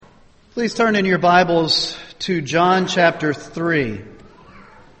Please turn in your Bibles to John chapter 3.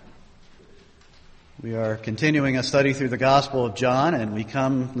 We are continuing a study through the Gospel of John, and we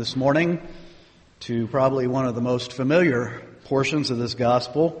come this morning to probably one of the most familiar portions of this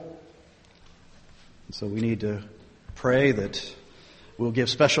Gospel. So we need to pray that we'll give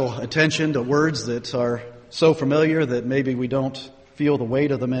special attention to words that are so familiar that maybe we don't feel the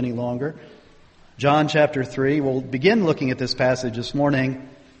weight of them any longer. John chapter 3, we'll begin looking at this passage this morning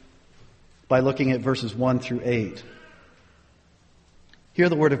by looking at verses 1 through 8. Hear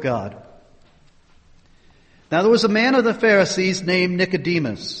the word of God. Now there was a man of the Pharisees named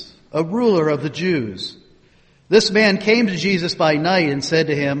Nicodemus, a ruler of the Jews. This man came to Jesus by night and said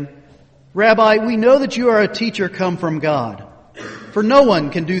to him, "Rabbi, we know that you are a teacher come from God, for no one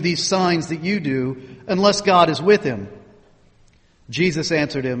can do these signs that you do unless God is with him." Jesus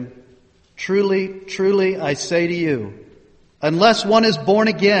answered him, "Truly, truly, I say to you, unless one is born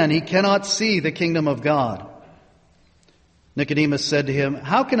again, he cannot see the kingdom of God." Nicodemus said to him,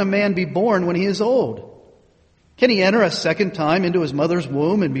 "How can a man be born when he is old? Can he enter a second time into his mother's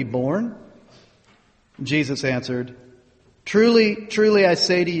womb and be born?" Jesus answered, "Truly, truly, I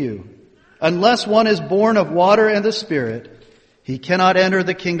say to you, unless one is born of water and the Spirit, he cannot enter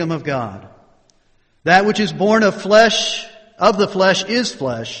the kingdom of God. That which is born of the flesh is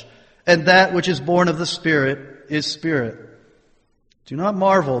flesh, and that which is born of the Spirit is spirit. Do not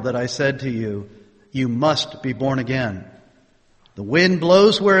marvel that I said to you, you must be born again. The wind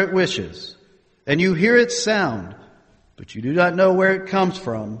blows where it wishes, and you hear its sound, but you do not know where it comes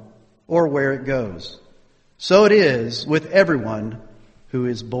from or where it goes. So it is with everyone who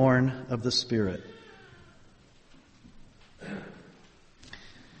is born of the Spirit."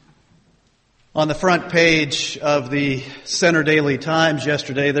 On the front page of the Center Daily Times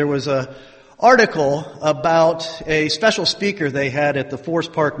yesterday, there was an article about a special speaker they had at the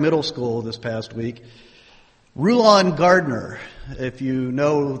Forest Park Middle School this past week. Rulon Gardner, if you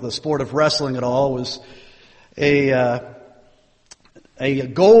know the sport of wrestling at all, was a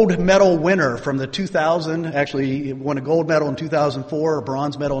gold medal winner from the 2000. Actually, he won a gold medal in 2004, a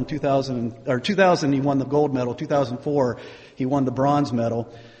bronze medal in 2000 he won the gold medal. 2004 he won the bronze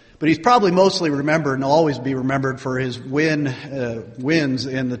medal. But he's probably mostly remembered and will always be remembered for his wins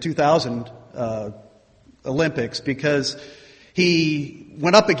in the 2000 Olympics, because he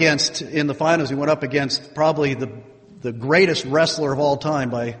went up against, in the finals, he went up against probably the greatest wrestler of all time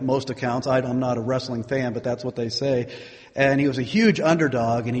by most accounts. I'm not a wrestling fan, but that's what they say. And he was a huge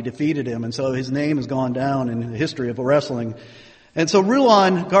underdog, and he defeated him. And so his name has gone down in the history of wrestling. And so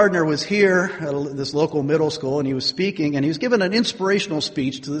Rulon Gardner was here at this local middle school, and he was speaking, and he was giving an inspirational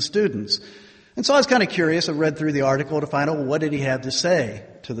speech to the students. And so I was kind of curious. I read through the article to find out, well, what did he have to say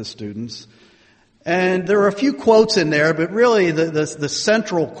to the students? And there were a few quotes in there, but really the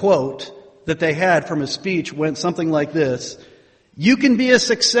central quote that they had from his speech went something like this: "You can be a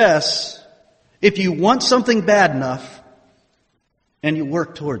success if you want something bad enough and you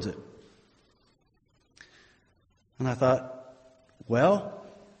work towards it." And I thought, well,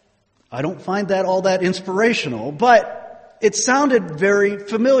 I don't find that all that inspirational, but it sounded very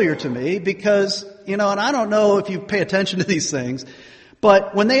familiar to me because, and I don't know if you pay attention to these things,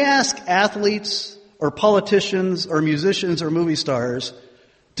 but when they ask athletes or politicians or musicians or movie stars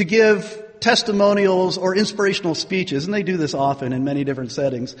to give testimonials or inspirational speeches, and they do this often in many different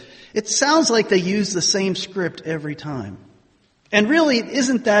settings, it sounds like they use the same script every time. And really,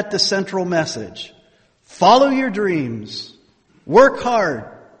 isn't that the central message? Follow your dreams. Work hard.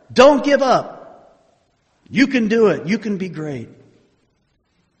 Don't give up. You can do it. You can be great.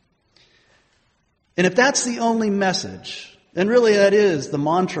 And if that's the only message, and really that is the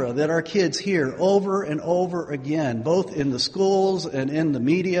mantra that our kids hear over and over again, both in the schools and in the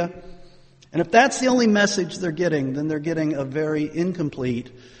media, and if that's the only message they're getting, then they're getting a very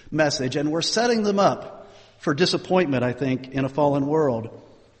incomplete message, and we're setting them up for disappointment, I think, in a fallen world.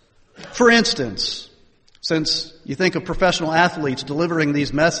 For instance, since you think of professional athletes delivering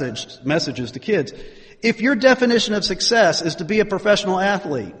these messages to kids, if your definition of success is to be a professional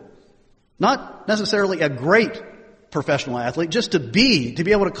athlete, not necessarily a great professional athlete, just to be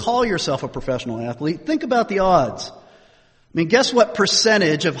able to call yourself a professional athlete, think about the odds. I mean, guess what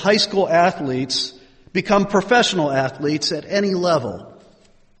percentage of high school athletes become professional athletes at any level,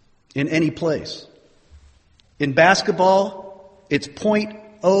 in any place? In basketball, it's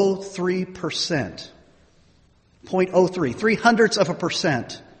 0.03%. 0.03,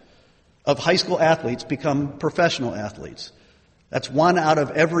 0.03% of high school athletes become professional athletes. That's 1 out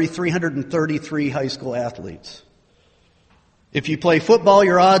of every 333 high school athletes. If you play football,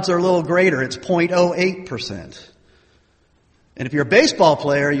 your odds are a little greater. It's 0.08%. And if you're a baseball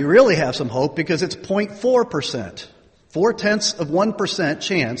player, you really have some hope because it's 0.4%. 0.4%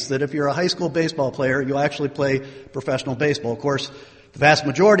 chance that if you're a high school baseball player, you'll actually play professional baseball. Of course, the vast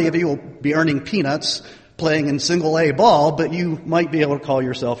majority of you will be earning peanuts playing in single A ball, but you might be able to call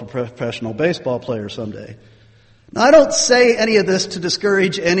yourself a professional baseball player someday. Now, I don't say any of this to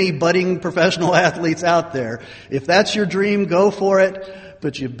discourage any budding professional athletes out there. If that's your dream, go for it,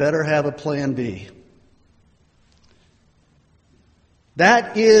 but you better have a plan B.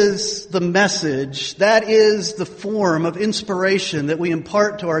 That is the message, that is the form of inspiration that we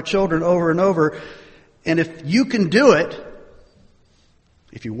impart to our children over and over. And if you can do it,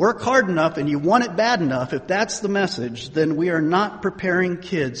 if you work hard enough and you want it bad enough, if that's the message, then we are not preparing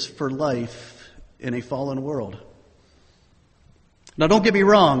kids for life in a fallen world. Now, don't get me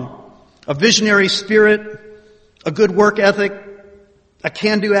wrong. A visionary spirit, a good work ethic, a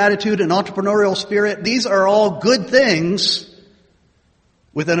can-do attitude, an entrepreneurial spirit, these are all good things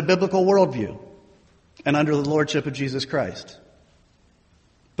within a biblical worldview and under the lordship of Jesus Christ.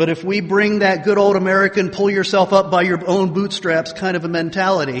 But if we bring that good old American pull yourself up by your own bootstraps kind of a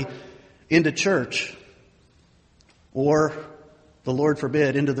mentality into church, or, the Lord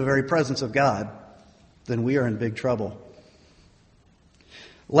forbid, into the very presence of God, then we are in big trouble.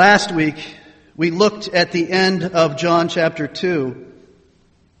 Last week, we looked at the end of John chapter 2,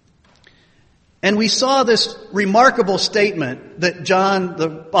 and we saw this remarkable statement that John,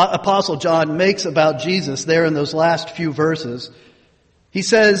 the Apostle John, makes about Jesus there in those last few verses. He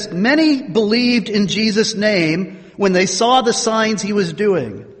says, "Many believed in Jesus' name when they saw the signs he was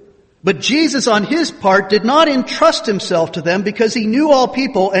doing. But Jesus, on his part, did not entrust himself to them because he knew all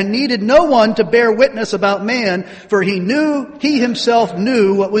people and needed no one to bear witness about man, for he himself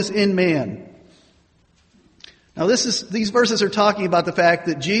knew what was in man." Now these verses are talking about the fact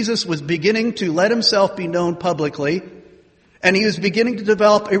that Jesus was beginning to let himself be known publicly, and he was beginning to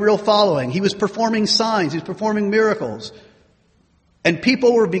develop a real following. He was performing signs, he was performing miracles. And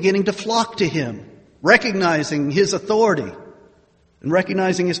people were beginning to flock to him, recognizing his authority and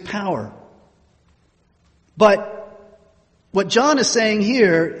recognizing his power. But what John is saying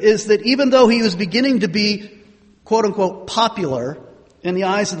here is that even though he was beginning to be, quote unquote, popular in the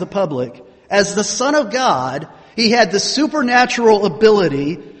eyes of the public, as the Son of God, he had the supernatural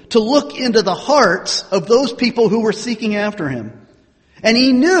ability to look into the hearts of those people who were seeking after him. And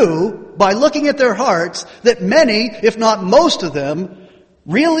he knew, by looking at their hearts, that many, if not most of them,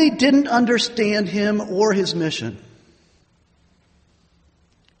 really didn't understand him or his mission.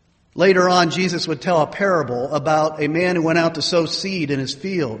 Later on, Jesus would tell a parable about a man who went out to sow seed in his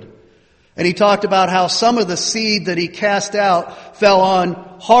field. And he talked about how some of the seed that he cast out fell on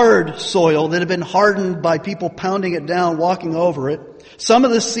hard soil that had been hardened by people pounding it down, walking over it. Some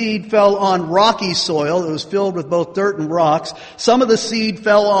of the seed fell on rocky soil that was filled with both dirt and rocks. Some of the seed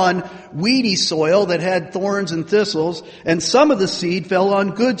fell on weedy soil that had thorns and thistles. And some of the seed fell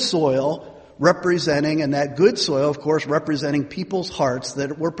on good soil, representing, and that good soil, of course, representing people's hearts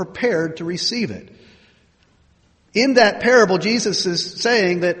that were prepared to receive it. In that parable, Jesus is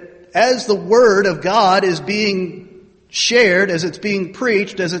saying that as the Word of God is being shared, as it's being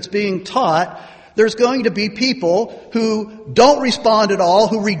preached, as it's being taught, there's going to be people who don't respond at all,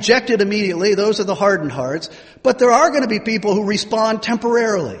 who reject it immediately. Those are the hardened hearts. But there are going to be people who respond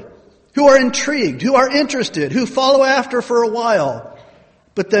temporarily, who are intrigued, who are interested, who follow after for a while,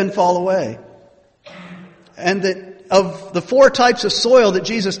 but then fall away. And that of the 4 types of soil that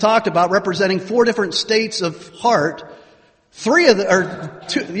Jesus talked about, representing 4 different states of heart, 3 of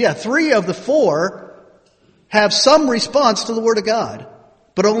the 4 have some response to the Word of God.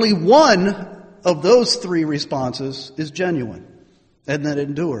 But only one of those 3 responses is genuine, and that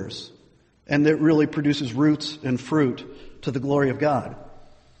endures, and that really produces roots and fruit to the glory of God.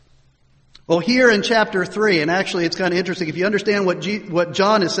 Well, here in chapter 3, and actually it's kind of interesting, if you understand what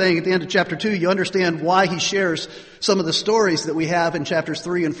John is saying at the end of chapter 2, you understand why he shares some of the stories that we have in chapters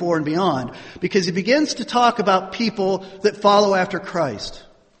 3 and 4 and beyond. Because he begins to talk about people that follow after Christ.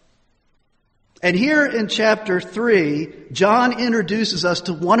 And here in chapter 3, John introduces us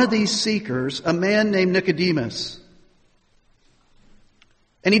to one of these seekers, a man named Nicodemus.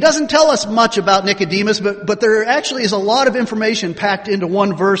 And he doesn't tell us much about Nicodemus, but there actually is a lot of information packed into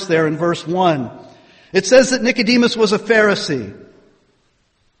one verse there in verse 1. It says that Nicodemus was a Pharisee.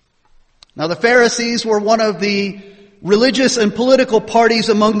 Now the Pharisees were one of the religious and political parties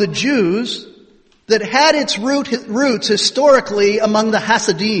among the Jews that had its roots historically among the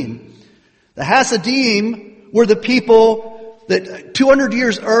Hasidim. The Hasidim were the people that 200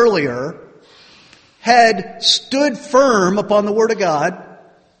 years earlier had stood firm upon the Word of God,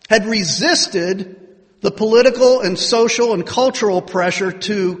 had resisted the political and social and cultural pressure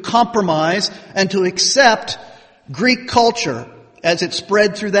to compromise and to accept Greek culture as it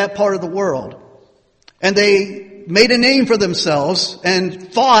spread through that part of the world. And they made a name for themselves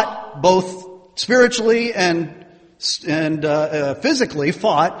and fought both spiritually and physically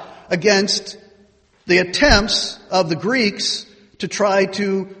fought against the attempts of the Greeks to try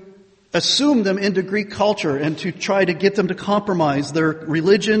to assume them into Greek culture and to try to get them to compromise their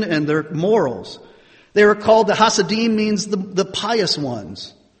religion and their morals. They were called, the Hasidim means the pious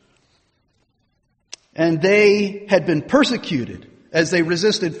ones. And they had been persecuted as they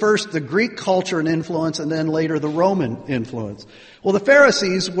resisted first the Greek culture and influence and then later the Roman influence. Well, the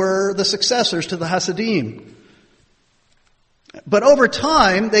Pharisees were the successors to the Hasidim. But over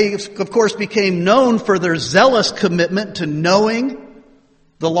time, they, of course, became known for their zealous commitment to knowing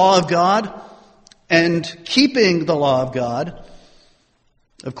the law of God and keeping the law of God.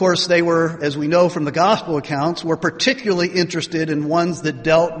 Of course, they were, as we know from the gospel accounts, were particularly interested in ones that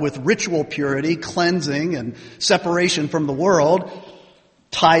dealt with ritual purity, cleansing, and separation from the world,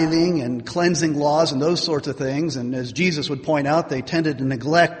 tithing and cleansing laws and those sorts of things. And as Jesus would point out, they tended to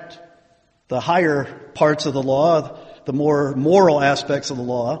neglect the higher parts of the law, the more moral aspects of the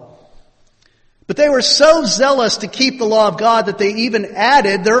law. But they were so zealous to keep the law of God that they even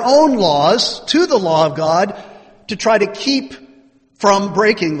added their own laws to the law of God to try to keep from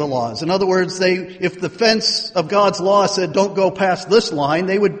breaking the laws. In other words, if the fence of God's law said don't go past this line,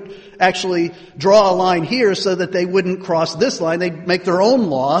 they would actually draw a line here so that they wouldn't cross this line. They'd make their own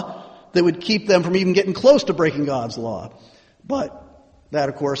law that would keep them from even getting close to breaking God's law. But that,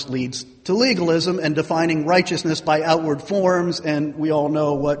 of course, leads to legalism and defining righteousness by outward forms, and we all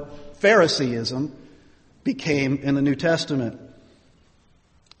know what Phariseeism became in the New Testament.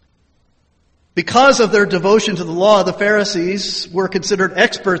 Because of their devotion to the law, the Pharisees were considered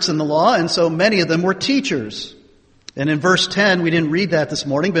experts in the law, and so many of them were teachers. And in verse 10, we didn't read that this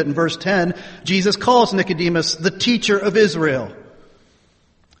morning, but in verse 10, Jesus calls Nicodemus the teacher of Israel.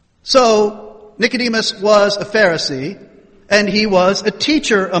 So, Nicodemus was a Pharisee, and he was a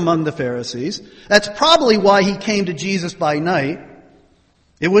teacher among the Pharisees. That's probably why he came to Jesus by night.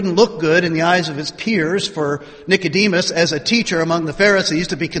 It wouldn't look good in the eyes of his peers for Nicodemus as a teacher among the Pharisees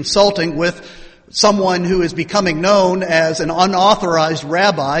to be consulting with someone who is becoming known as an unauthorized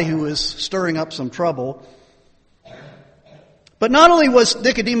rabbi who is stirring up some trouble. But not only was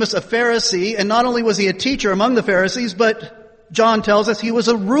Nicodemus a Pharisee, and not only was he a teacher among the Pharisees, but John tells us he was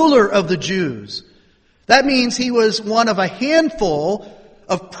a ruler of the Jews. That means he was one of a handful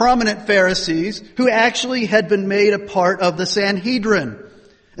of prominent Pharisees who actually had been made a part of the Sanhedrin.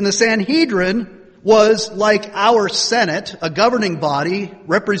 And the Sanhedrin was like our Senate, a governing body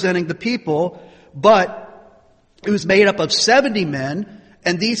representing the people, but it was made up of 70 men,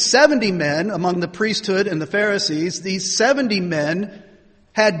 and these 70 men, among the priesthood and the Pharisees, these 70 men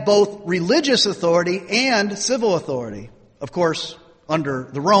had both religious authority and civil authority, of course, under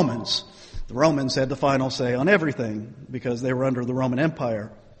the Romans. The Romans had the final say on everything because they were under the Roman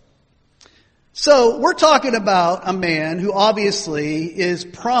Empire. So we're talking about a man who obviously is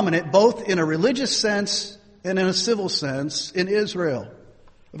prominent both in a religious sense and in a civil sense in Israel.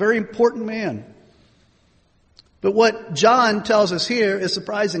 A very important man. But what John tells us here is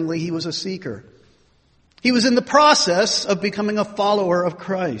surprisingly he was a seeker. He was in the process of becoming a follower of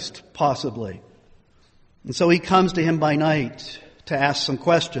Christ, possibly. And so he comes to him by night to ask some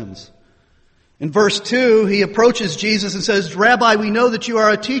questions. In verse 2, he approaches Jesus and says, "Rabbi, we know that you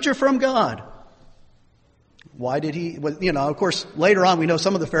are a teacher from God." Why did he, of course, later on we know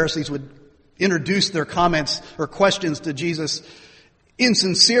some of the Pharisees would introduce their comments or questions to Jesus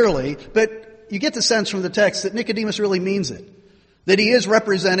insincerely, but you get the sense from the text that Nicodemus really means it. That he is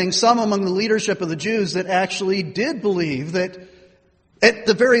representing some among the leadership of the Jews that actually did believe that at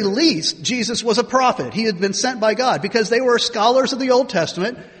the very least Jesus was a prophet. He had been sent by God because they were scholars of the Old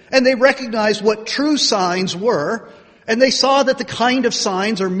Testament and they recognized what true signs were. And they saw that the kind of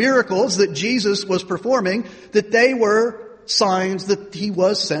signs or miracles that Jesus was performing, that they were signs that he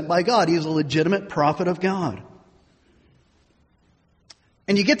was sent by God. He is a legitimate prophet of God.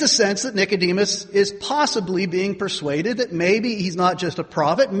 And you get the sense that Nicodemus is possibly being persuaded that maybe he's not just a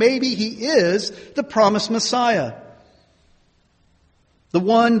prophet, maybe he is the promised Messiah. The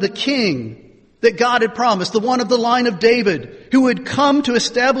one, the king that God had promised, the one of the line of David who would come to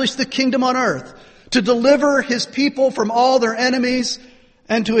establish the kingdom on earth, to deliver his people from all their enemies,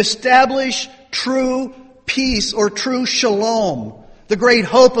 and to establish true peace or true shalom, the great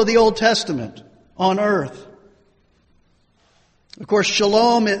hope of the Old Testament on earth. Of course,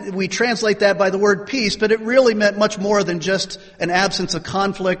 shalom, we translate that by the word peace, but it really meant much more than just an absence of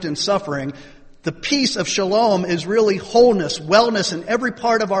conflict and suffering. The peace of shalom is really wholeness, wellness in every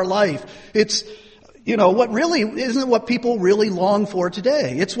part of our life. It's, what really isn't what people really long for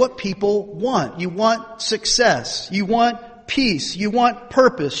today. It's what people want. You want success. You want peace. You want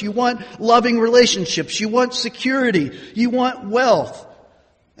purpose. You want loving relationships. You want security. You want wealth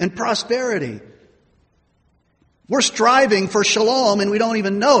and prosperity. We're striving for shalom and we don't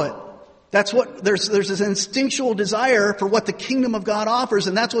even know it. That's what, there's this instinctual desire for what the kingdom of God offers,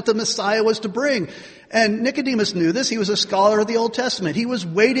 and that's what the Messiah was to bring. And Nicodemus knew this. He was a scholar of the Old Testament. He was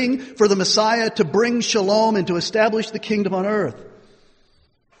waiting for the Messiah to bring shalom and to establish the kingdom on earth.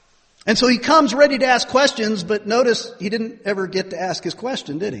 And so he comes ready to ask questions, but notice he didn't ever get to ask his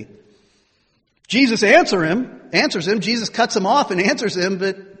question, did he? Jesus answers him. Jesus cuts him off and answers him,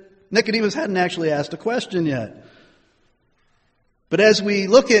 but Nicodemus hadn't actually asked a question yet. But as we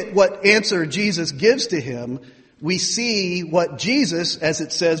look at what answer Jesus gives to him, we see what Jesus, as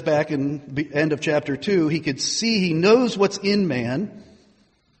it says back in the end of chapter 2, he knows what's in man.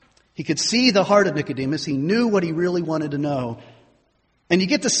 He could see the heart of Nicodemus. He knew what he really wanted to know. And you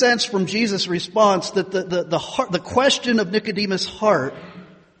get the sense from Jesus' response that the question of Nicodemus' heart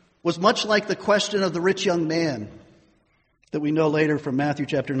was much like the question of the rich young man that we know later from Matthew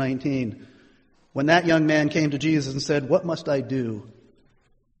chapter 19. When that young man came to Jesus and said, "What must I do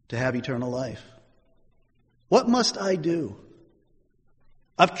to have eternal life? What must I do?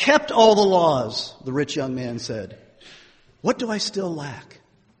 I've kept all the laws," the rich young man said. "What do I still lack?"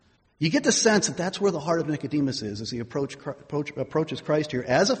 You get the sense that that's where the heart of Nicodemus is as he approaches Christ here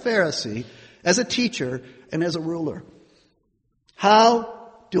as a Pharisee, as a teacher, and as a ruler. How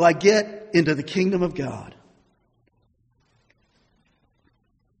do I get into the kingdom of God?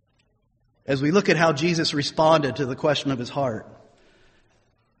 As we look at how Jesus responded to the question of his heart,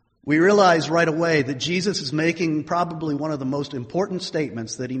 we realize right away that Jesus is making probably one of the most important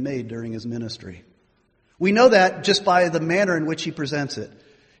statements that he made during his ministry. We know that just by the manner in which he presents it.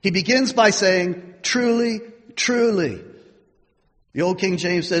 He begins by saying, "Truly, truly." The old King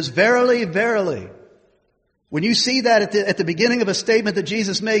James says, "Verily, verily." When you see that at the beginning of a statement that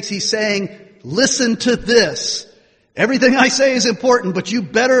Jesus makes, he's saying, listen to this. Everything I say is important, but you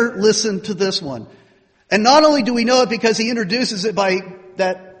better listen to this one. And not only do we know it because he introduces it by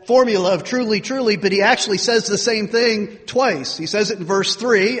that formula of truly, truly, but he actually says the same thing twice. He says it in verse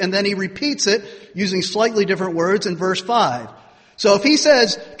 3, and then he repeats it using slightly different words in verse 5. So if he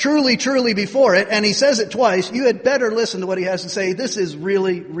says truly, truly before it, and he says it twice, you had better listen to what he has to say. This is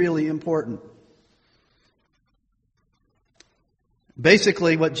really, really important.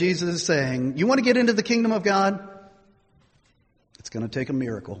 Basically, what Jesus is saying, you want to get into the kingdom of God? It's going to take a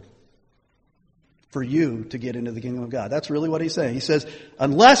miracle for you to get into the kingdom of God. That's really what he's saying. He says,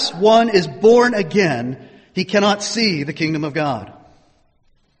 unless one is born again, he cannot see the kingdom of God.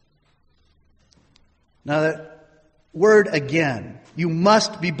 Now that word again, you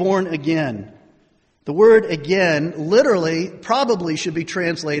must be born again. The word again literally probably should be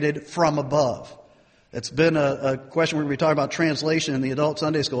translated from above. It's been a question we're going to be talking about translation in the adult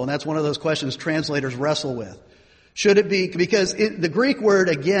Sunday school, and that's one of those questions translators wrestle with. Should it be, because the Greek word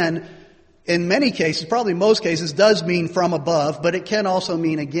again, in many cases, probably most cases, does mean from above, but it can also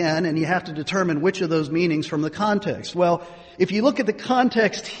mean again, and you have to determine which of those meanings from the context. Well, if you look at the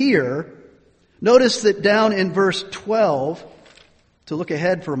context here, notice that down in verse 12, to look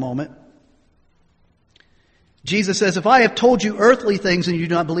ahead for a moment, Jesus says, if I have told you earthly things and you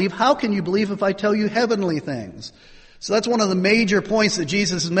do not believe, how can you believe if I tell you heavenly things? So that's one of the major points that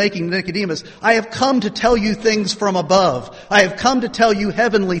Jesus is making to Nicodemus. I have come to tell you things from above. I have come to tell you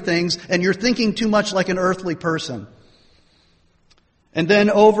heavenly things, and you're thinking too much like an earthly person. And then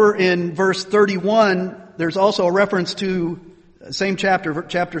over in verse 31, there's also a reference to same chapter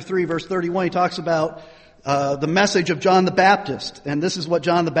 3, verse 31. He talks about the message of John the Baptist. And this is what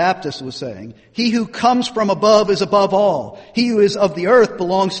John the Baptist was saying. He who comes from above is above all. He who is of the earth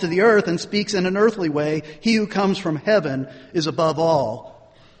belongs to the earth and speaks in an earthly way. He who comes from heaven is above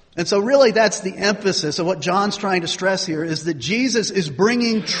all. And so really that's the emphasis of what John's trying to stress here, is that Jesus is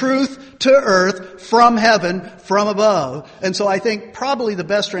bringing truth to earth from heaven, from above. And so I think probably the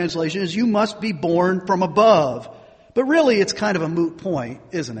best translation is you must be born from above. But really it's kind of a moot point,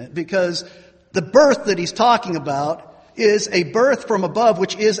 isn't it? Because the birth that he's talking about is a birth from above,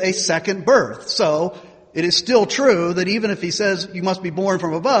 which is a second birth. So it is still true that even if he says you must be born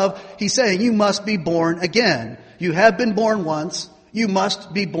from above, he's saying you must be born again. You have been born once. You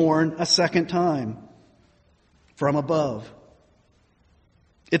must be born a second time from above.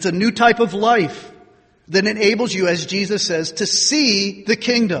 It's a new type of life that enables you, as Jesus says, to see the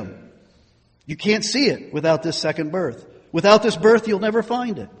kingdom. You can't see it without this second birth. Without this birth, you'll never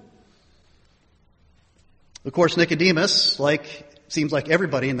find it. Of course, Nicodemus, seems like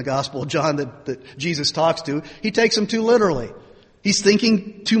everybody in the Gospel of John that Jesus talks to, he takes him too literally. He's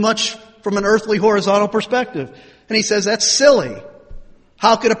thinking too much from an earthly horizontal perspective. And he says, that's silly.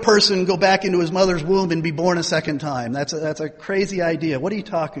 How could a person go back into his mother's womb and be born a second time? That's a crazy idea. What are you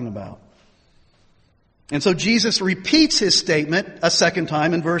talking about? And so Jesus repeats his statement a second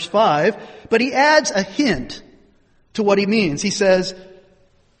time in verse 5, but he adds a hint to what he means. He says,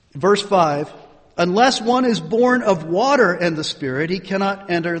 verse 5, unless one is born of water and the Spirit, he cannot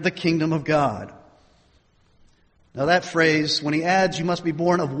enter the kingdom of God. Now that phrase, when he adds, you must be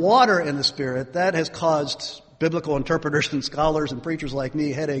born of water and the Spirit, that has caused biblical interpreters and scholars and preachers like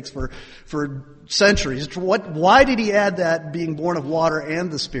me headaches for centuries. Why did he add that, being born of water and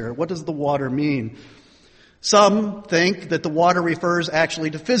the Spirit? What does the water mean? Some think that the water refers actually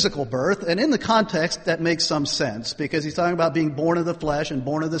to physical birth, and in the context that makes some sense, because he's talking about being born of the flesh and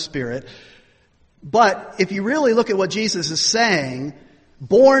born of the Spirit. But if you really look at what Jesus is saying,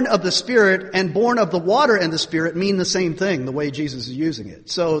 born of the Spirit and born of the water and the Spirit mean the same thing, the way Jesus is using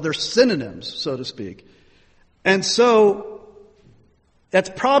it. So they're synonyms, so to speak. And so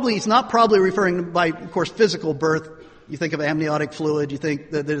it's not probably referring by, of course, physical birth. You think of amniotic fluid, you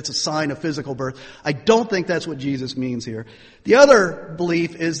think that it's a sign of physical birth. I don't think that's what Jesus means here. The other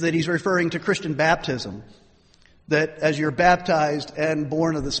belief is that he's referring to Christian baptism. That as you're baptized and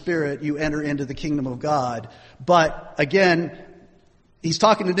born of the Spirit, you enter into the kingdom of God. But again, he's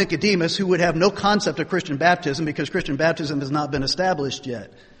talking to Nicodemus, who would have no concept of Christian baptism because Christian baptism has not been established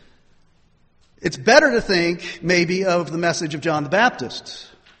yet. It's better to think maybe of the message of John the Baptist,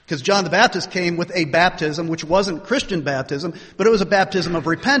 because John the Baptist came with a baptism which wasn't Christian baptism, but it was a baptism of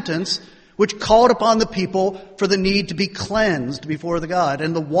repentance, which called upon the people for the need to be cleansed before the God.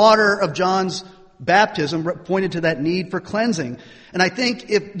 And the water of John's baptism pointed to that need for cleansing. And I think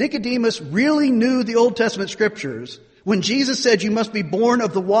if Nicodemus really knew the Old Testament scriptures, when Jesus said you must be born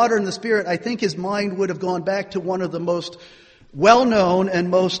of the water and the Spirit, I think his mind would have gone back to one of the most well-known and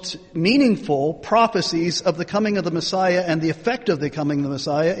most meaningful prophecies of the coming of the Messiah and the effect of the coming of the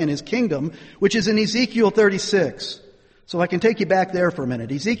Messiah in his kingdom, which is in Ezekiel 36. So I can take you back there for a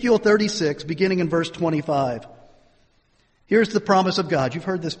minute. Ezekiel 36, beginning in verse 25. Here's the promise of God. You've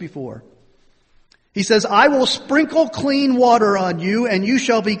heard this before. He says, I will sprinkle clean water on you, and you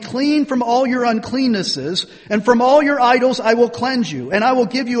shall be clean from all your uncleannesses, and from all your idols I will cleanse you. And I will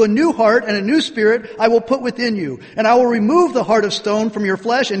give you a new heart, and a new spirit I will put within you. And I will remove the heart of stone from your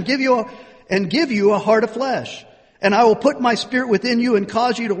flesh, and give you a heart of flesh. And I will put my spirit within you, and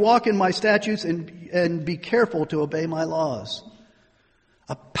cause you to walk in my statutes, and be careful to obey my laws.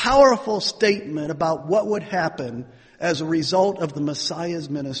 A powerful statement about what would happen as a result of the Messiah's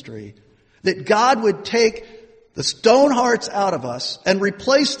ministry. That God would take the stone hearts out of us and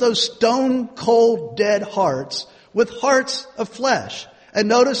replace those stone cold dead hearts with hearts of flesh. And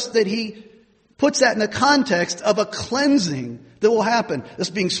notice that he puts that in the context of a cleansing that will happen.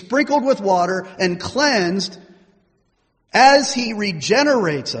 This being sprinkled with water and cleansed as he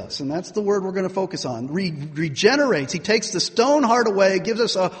regenerates us. And that's the word we're going to focus on. Regenerates. He takes the stone heart away, gives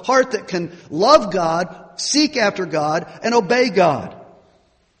us a heart that can love God, seek after God, and obey God.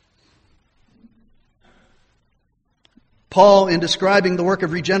 Paul, in describing the work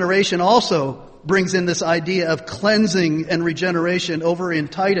of regeneration, also brings in this idea of cleansing and regeneration over in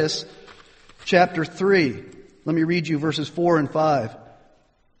Titus chapter 3. Let me read you verses 4 and 5.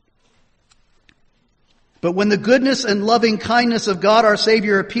 But when the goodness and loving kindness of God our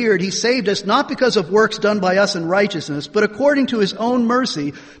Savior appeared, He saved us not because of works done by us in righteousness, but according to His own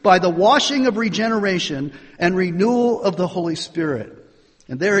mercy, by the washing of regeneration and renewal of the Holy Spirit.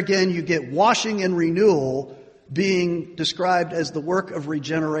 And there again you get washing and renewal being described as the work of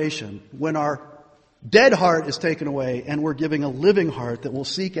regeneration, when our dead heart is taken away and we're giving a living heart that will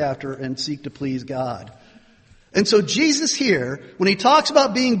seek after and seek to please God. And so Jesus here, when he talks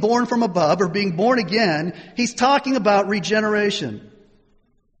about being born from above or being born again, he's talking about regeneration.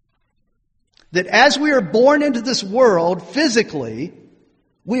 That as we are born into this world physically,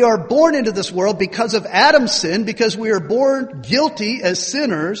 we are born into this world because of Adam's sin, because we are born guilty as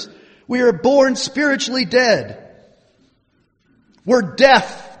sinners. We are born spiritually dead. We're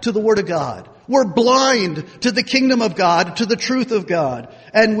deaf to the Word of God. We're blind to the kingdom of God, to the truth of God.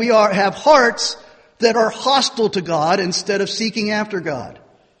 And we have hearts that are hostile to God instead of seeking after God.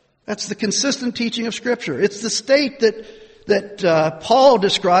 That's the consistent teaching of Scripture. It's the state that Paul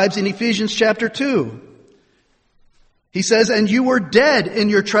describes in Ephesians chapter 2. He says, and you were dead in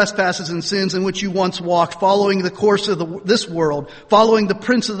your trespasses and sins in which you once walked, following the course of this world, following the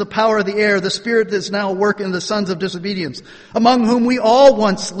prince of the power of the air, the spirit that is now at work in the sons of disobedience, among whom we all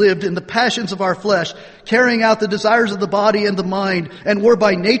once lived in the passions of our flesh, carrying out the desires of the body and the mind, and were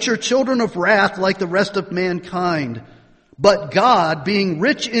by nature children of wrath like the rest of mankind. But God, being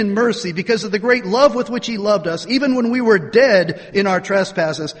rich in mercy, because of the great love with which He loved us, even when we were dead in our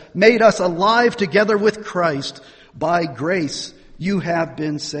trespasses, made us alive together with Christ. By grace you have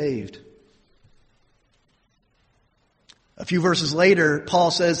been saved. A few verses later,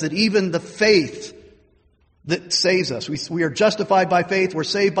 Paul says that even the faith that saves us, we are justified by faith, we're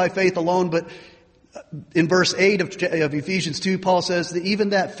saved by faith alone, but in verse 8 of Ephesians 2, Paul says that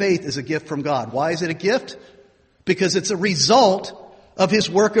even that faith is a gift from God. Why is it a gift? Because it's a result of His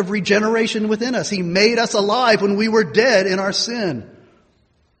work of regeneration within us. He made us alive when we were dead in our sin.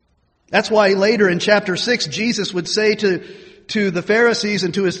 That's why later in chapter 6, Jesus would say to the Pharisees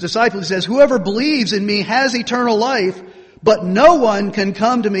and to His disciples, He says, whoever believes in me has eternal life, but no one can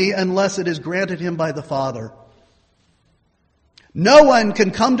come to me unless it is granted him by the Father. No one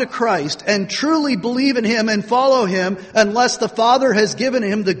can come to Christ and truly believe in Him and follow Him unless the Father has given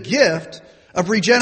him the gift of regeneration.